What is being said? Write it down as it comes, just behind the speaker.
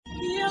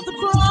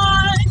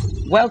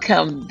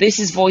Welcome. This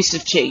is Voice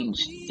of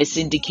Change, a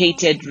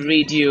syndicated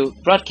radio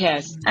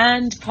broadcast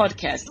and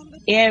podcast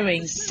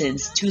airing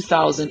since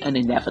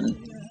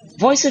 2011.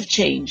 Voice of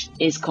Change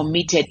is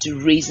committed to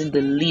raising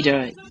the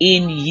leader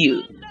in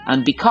you.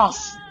 And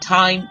because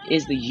time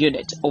is the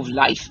unit of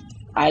life,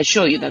 I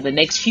assure you that the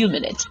next few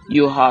minutes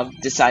you have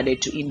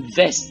decided to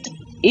invest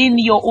in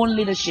your own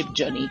leadership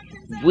journey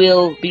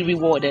will be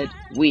rewarded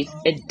with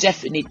a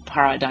definite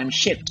paradigm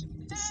shift.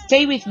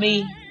 Stay with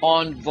me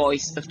on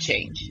Voice of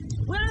Change.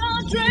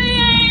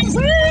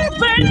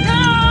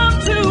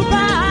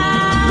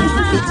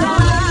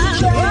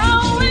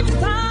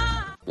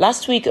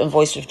 Last week on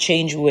Voice of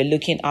Change, we were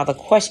looking at the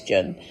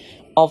question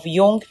of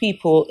young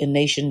people in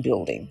nation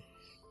building.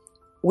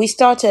 We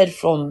started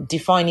from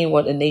defining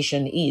what a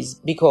nation is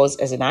because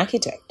as an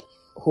architect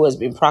who has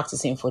been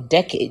practicing for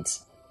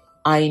decades,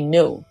 I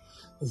know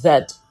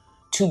that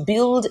to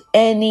build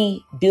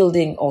any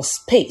building or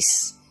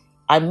space,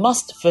 I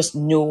must first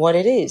know what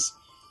it is.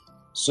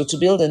 So to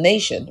build a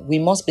nation, we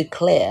must be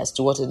clear as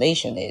to what a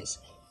nation is.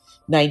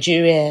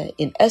 Nigeria,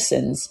 in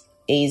essence,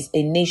 is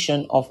a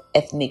nation of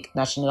ethnic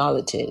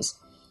nationalities.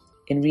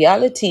 In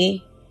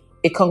reality,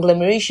 a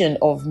conglomeration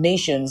of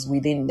nations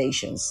within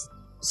nations.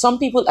 Some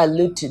people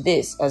allude to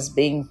this as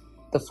being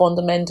the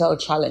fundamental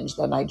challenge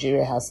that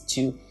Nigeria has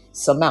to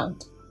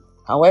surmount.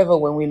 However,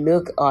 when we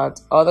look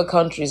at other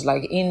countries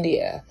like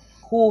India,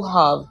 who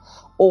have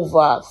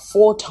over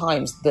 4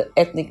 times the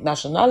ethnic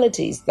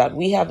nationalities that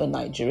we have in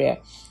Nigeria,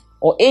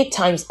 or 8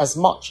 times as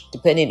much,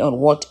 depending on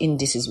what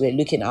indices we're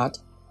looking at,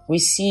 we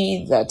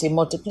see that a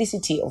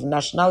multiplicity of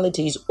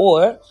nationalities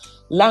or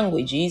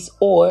languages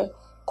or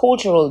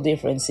cultural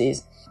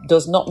differences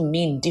does not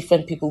mean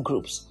different people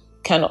groups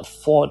cannot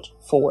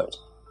forward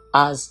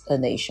as a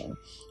nation.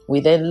 We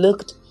then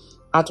looked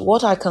at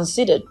what I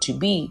considered to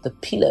be the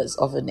pillars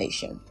of a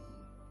nation.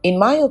 In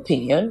my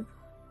opinion,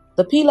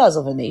 the pillars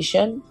of a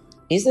nation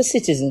is the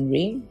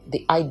citizenry,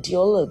 the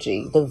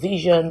ideology, the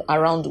vision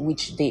around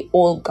which they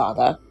all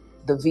gather.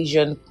 The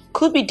vision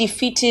could be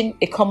defeating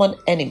a common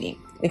enemy.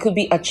 It could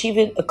be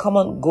achieving a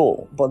common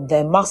goal, but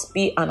there must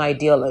be an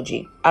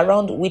ideology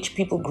around which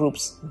people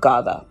groups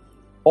gather,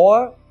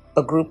 or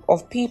a group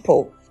of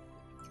people.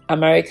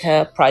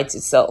 America prides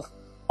itself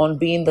on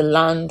being the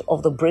land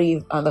of the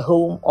brave and the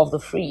home of the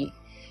free.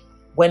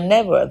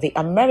 Whenever the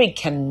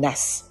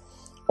Americanness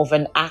of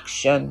an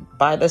action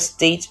by the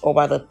state or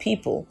by the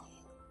people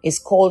is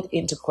called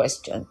into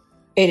question,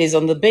 it is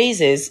on the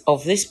basis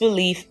of this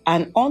belief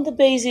and on the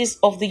basis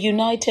of the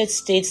United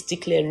States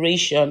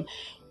Declaration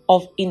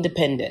of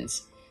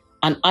Independence,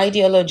 an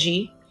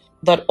ideology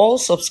that all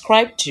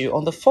subscribed to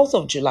on the 4th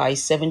of July,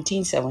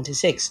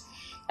 1776,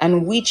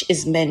 and which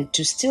is meant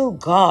to still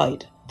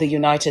guide the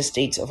United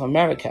States of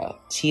America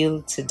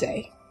till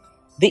today.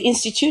 The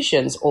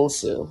institutions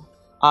also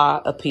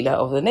are a pillar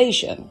of the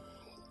nation.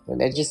 The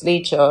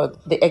legislature,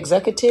 the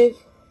executive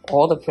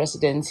or the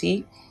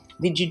presidency,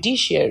 the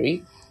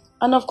judiciary,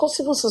 and of course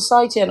civil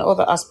society and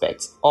other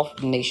aspects of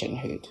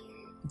nationhood.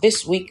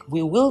 This week,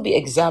 we will be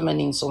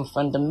examining some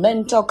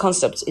fundamental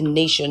concepts in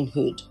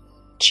nationhood,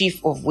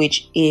 chief of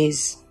which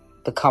is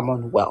the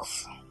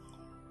Commonwealth.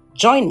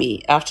 Join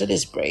me after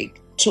this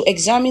break to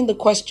examine the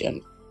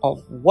question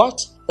of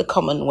what the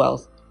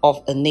Commonwealth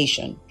of a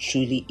nation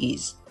truly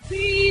is.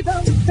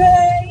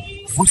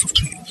 Voice of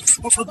Change is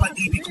offered by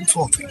AB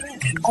Consulting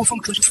and Awesome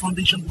Treasures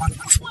Foundation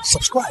Partners.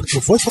 Subscribe to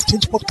Voice of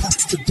Change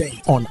podcast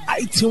today on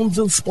iTunes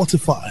and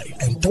Spotify,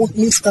 and don't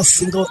miss a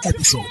single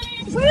episode.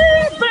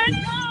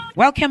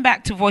 Welcome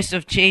back to Voice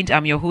of Change.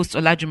 I'm your host,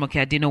 Olajumoke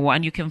Adenowo,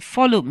 and you can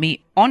follow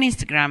me on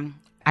Instagram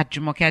at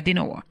Jumoke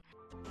Adenowo.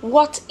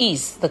 What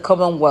is the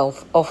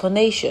Commonwealth of a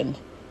nation?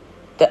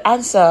 The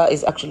answer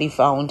is actually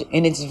found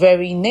in its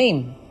very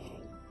name.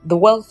 The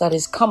wealth that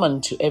is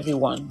common to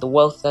everyone, the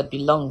wealth that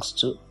belongs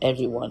to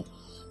everyone.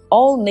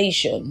 All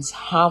nations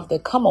have the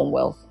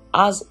Commonwealth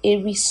as a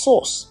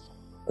resource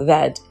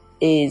that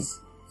is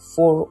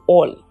for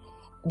all.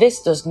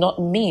 This does not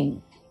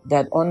mean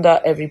that under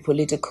every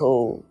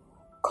political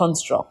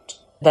construct,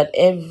 that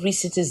every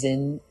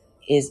citizen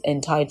is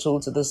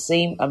entitled to the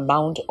same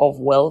amount of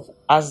wealth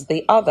as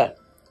the other.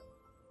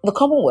 The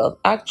Commonwealth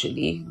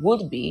actually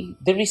would be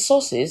the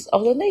resources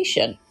of the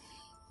nation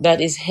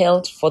that is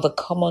held for the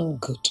common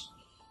good.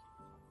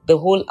 The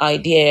whole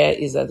idea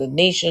is that the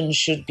nation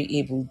should be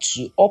able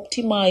to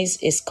optimize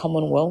its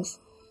commonwealth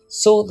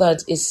so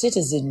that its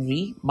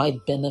citizenry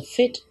might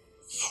benefit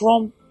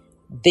from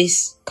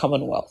this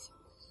commonwealth.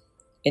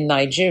 In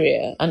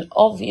Nigeria, an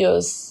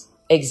obvious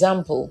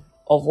example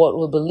of what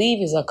we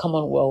believe is a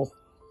commonwealth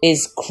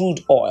is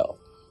crude oil.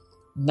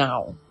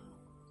 Now,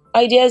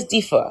 ideas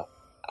differ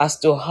as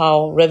to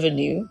how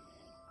revenue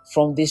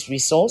from this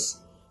resource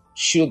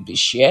should be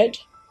shared,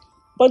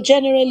 but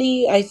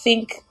generally, I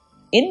think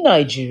in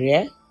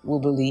Nigeria, we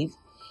believe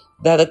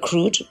that the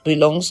crude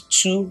belongs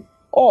to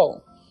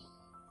all.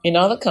 In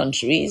other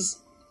countries,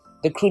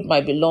 the crude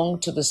might belong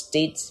to the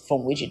states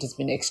from which it has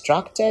been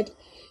extracted,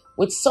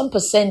 with some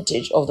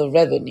percentage of the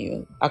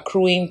revenue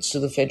accruing to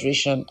the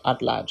federation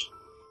at large.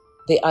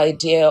 the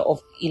idea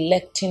of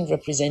electing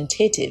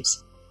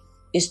representatives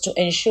is to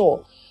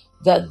ensure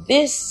that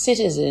these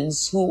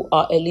citizens who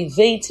are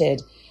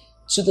elevated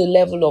to the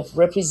level of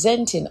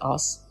representing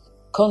us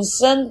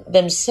concern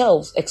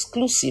themselves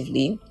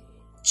exclusively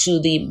to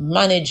the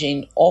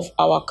managing of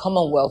our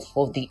commonwealth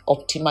for the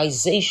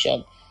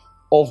optimization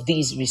of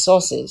these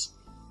resources.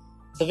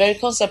 The very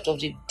concept of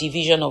the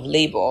division of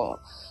labor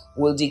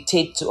will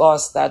dictate to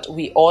us that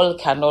we all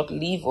cannot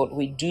leave what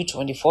we do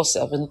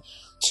 24/7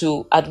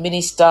 to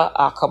administer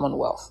our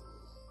commonwealth.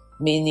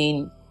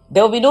 Meaning,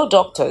 there will be no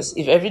doctors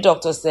if every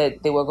doctor said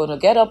they were going to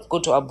get up, go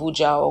to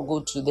Abuja or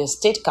go to the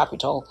state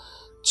capital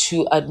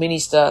to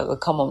administer the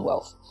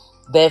commonwealth.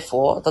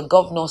 Therefore, the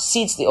governor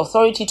cedes the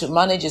authority to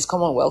manage his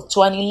commonwealth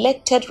to an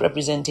elected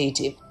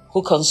representative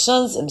who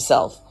concerns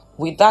himself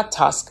with that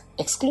task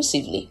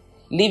exclusively,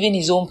 leaving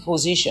his own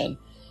position.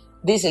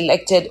 This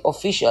elected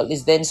official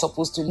is then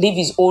supposed to leave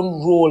his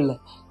own role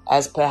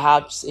as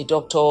perhaps a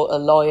doctor, a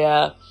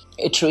lawyer,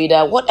 a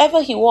trader,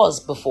 whatever he was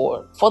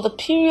before, for the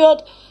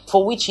period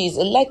for which he is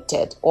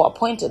elected or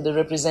appointed the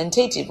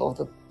representative of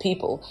the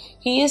people.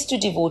 He is to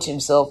devote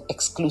himself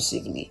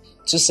exclusively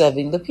to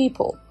serving the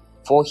people,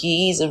 for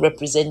he is a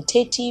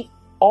representative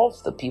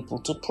of the people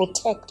to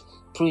protect,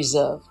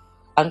 preserve,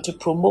 and to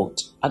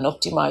promote and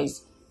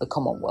optimize the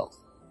Commonwealth.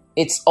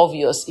 It's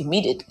obvious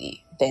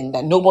immediately then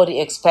that nobody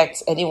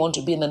expects anyone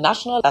to be in the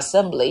National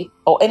Assembly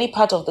or any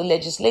part of the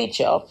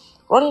legislature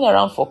running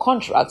around for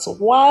contracts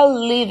while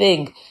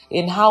living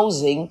in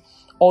housing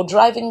or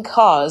driving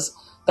cars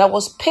that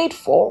was paid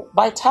for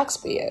by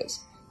taxpayers.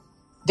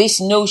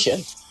 This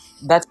notion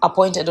that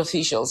appointed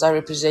officials are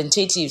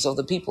representatives of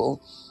the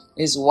people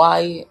is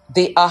why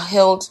they are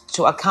held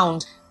to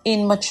account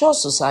in mature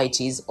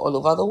societies all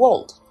over the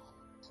world.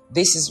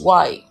 This is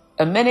why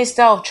a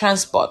minister of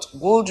transport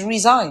would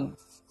resign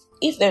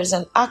if there is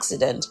an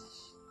accident,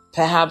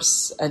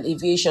 perhaps an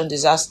aviation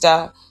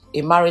disaster,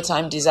 a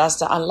maritime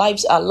disaster, and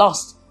lives are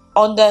lost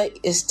under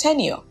his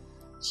tenure.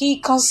 He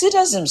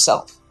considers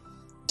himself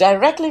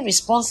directly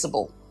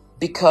responsible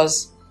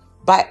because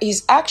by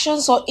his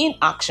actions or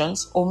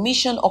inactions,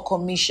 omission or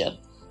commission,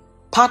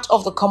 part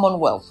of the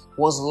Commonwealth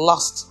was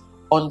lost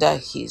under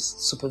his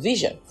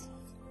supervision.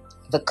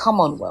 The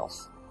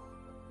Commonwealth,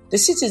 the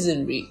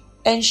citizenry,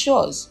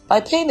 ensures by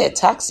paying their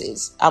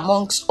taxes,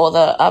 amongst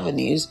other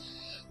avenues,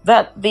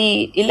 that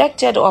the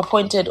elected or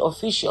appointed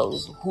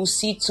officials who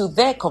see to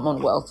their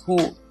Commonwealth, who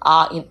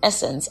are in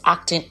essence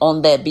acting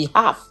on their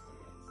behalf,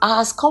 are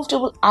as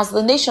comfortable as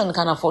the nation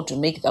can afford to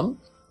make them,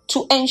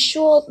 to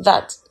ensure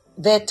that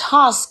their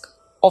task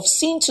of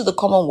seeing to the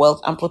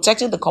Commonwealth and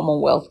protecting the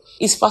Commonwealth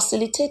is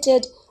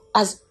facilitated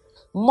as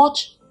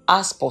much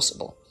as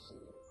possible.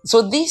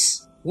 So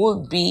this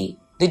would be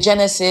the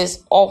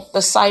genesis of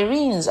the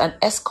sirens and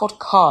escort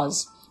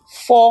cars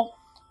for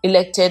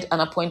elected and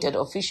appointed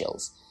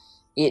officials.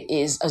 It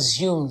is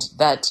assumed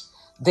that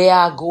they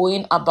are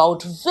going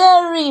about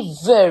very,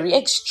 very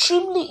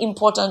extremely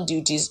important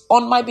duties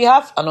on my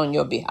behalf and on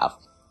your behalf.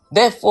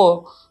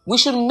 Therefore, we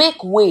should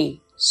make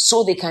way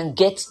so they can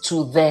get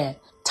to their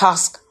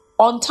task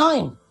on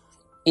time.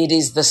 It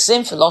is the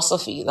same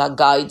philosophy that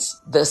guides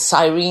the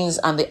sirens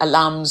and the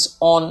alarms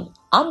on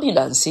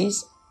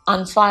ambulances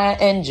and fire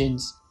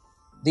engines.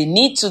 They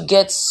need to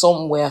get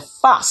somewhere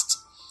fast.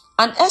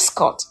 An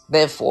escort,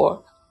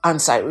 therefore,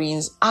 and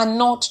sirens are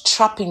not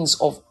trappings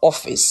of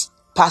office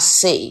per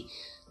se.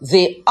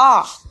 They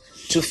are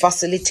to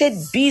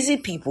facilitate busy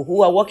people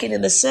who are working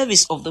in the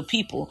service of the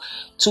people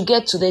to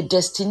get to their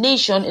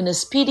destination in a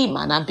speedy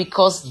manner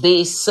because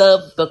they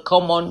serve the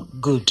common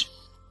good.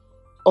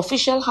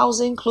 Official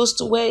housing close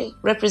to where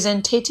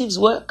representatives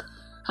work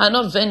are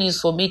not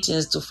venues for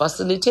meetings to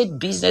facilitate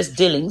business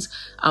dealings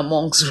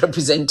amongst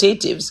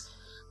representatives,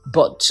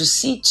 but to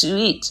see to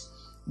it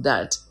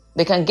that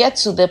they can get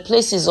to their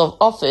places of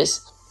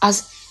office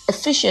as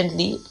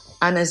efficiently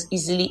and as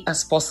easily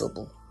as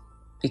possible,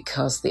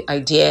 because the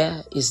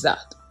idea is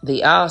that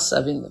they are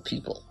serving the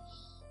people.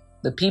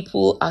 The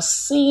people are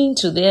seeing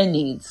to their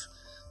needs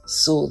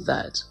so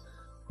that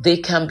they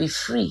can be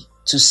free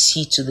to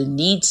see to the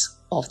needs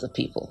of the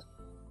people.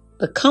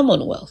 The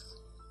Commonwealth,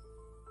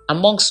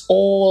 amongst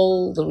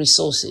all the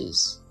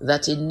resources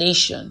that a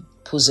nation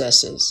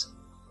possesses,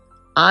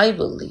 I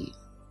believe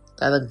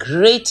that the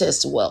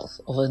greatest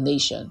wealth of a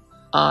nation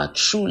are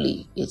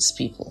truly its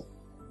people.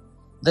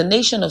 The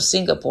nation of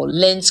Singapore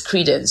lends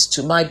credence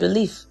to my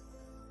belief.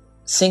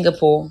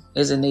 Singapore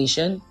is a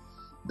nation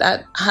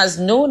that has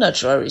no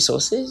natural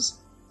resources,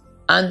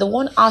 and the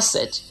one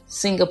asset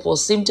Singapore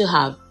seemed to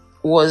have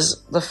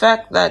was the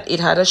fact that it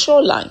had a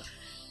shoreline.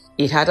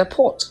 It had a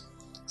port.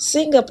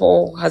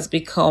 Singapore has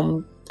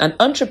become an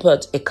entrepreneur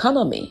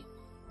economy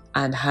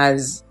and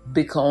has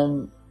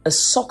become a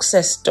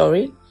success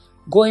story,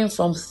 going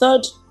from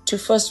third to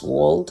first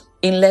world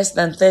in less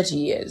than 30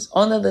 years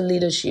under the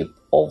leadership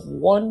of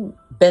one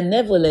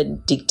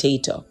benevolent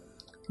dictator,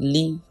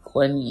 Lee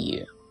Kuan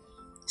Yew.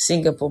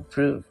 Singapore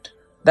proved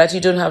that you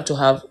don't have to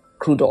have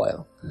crude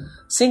oil.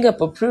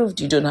 Singapore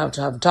proved you don't have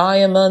to have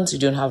diamonds, you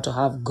don't have to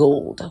have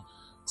gold.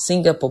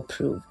 Singapore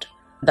proved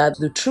that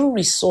the true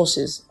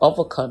resources of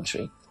a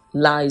country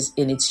lies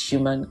in its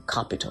human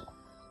capital.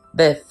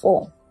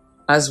 Therefore,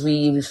 as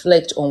we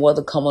reflect on what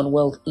the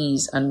Commonwealth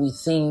is and we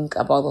think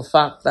about the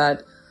fact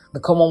that the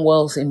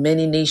Commonwealth in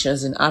many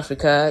nations in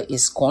Africa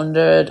is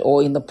squandered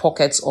or in the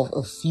pockets of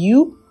a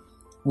few,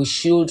 we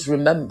should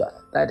remember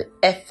that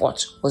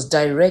effort was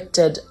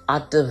directed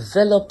at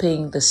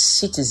developing the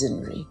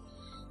citizenry.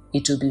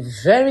 It will be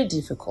very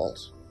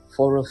difficult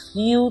for a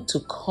few to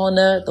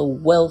corner the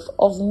wealth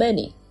of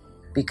many,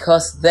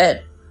 because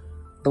then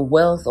the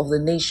wealth of the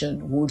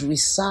nation would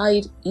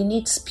reside in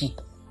its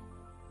people,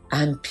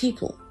 and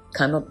people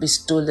cannot be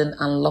stolen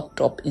and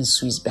locked up in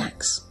Swiss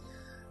banks.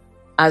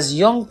 As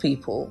young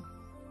people,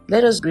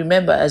 let us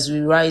remember as we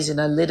rise in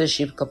our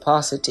leadership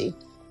capacity,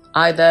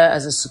 either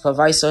as a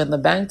supervisor in the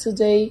bank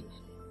today,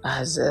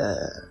 as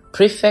a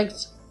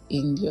prefect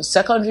in your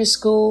secondary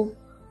school,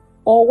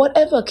 or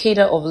whatever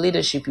cadre of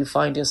leadership you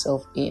find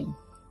yourself in,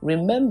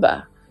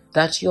 remember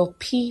that your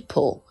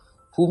people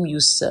whom you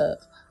serve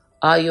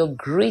are your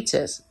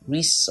greatest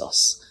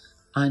resource,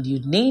 and you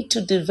need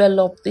to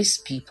develop these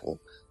people,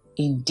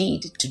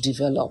 indeed to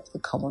develop the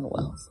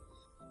Commonwealth.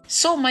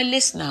 So, my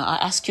listener, I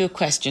ask you a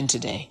question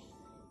today.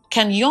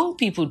 Can young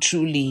people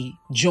truly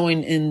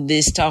join in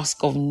this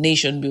task of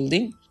nation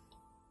building?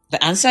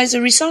 The answer is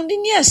a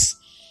resounding yes.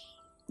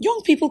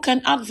 Young people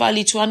can add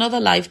value to another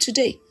life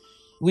today.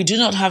 We do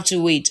not have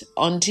to wait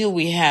until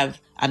we have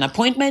an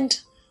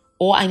appointment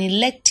or an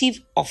elective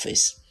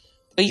office.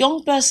 A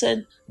young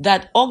person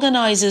that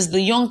organizes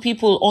the young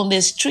people on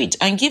their street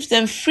and gives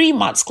them free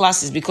maths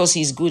classes because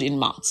he's good in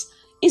maths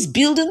is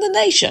building the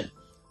nation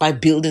by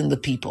building the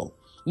people.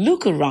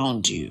 Look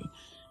around you.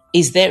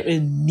 Is there a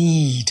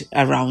need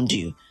around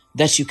you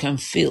that you can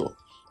fill?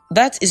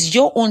 That is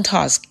your own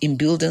task in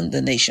building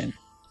the nation.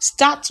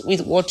 Start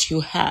with what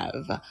you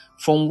have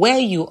from where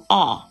you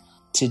are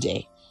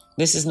today.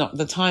 This is not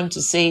the time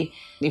to say,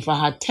 if I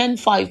had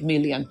 5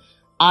 million,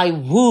 I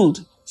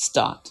would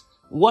start.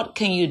 What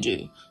can you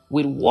do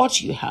with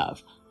what you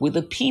have, with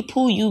the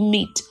people you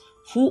meet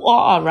who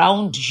are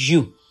around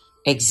you,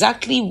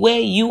 exactly where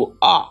you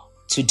are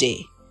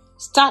today?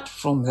 Start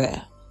from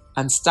there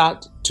and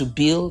start to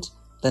build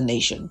the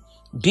nation.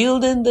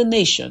 Building the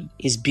nation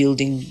is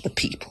building the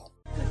people.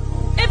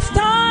 It's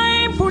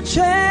time for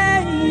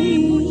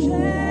change.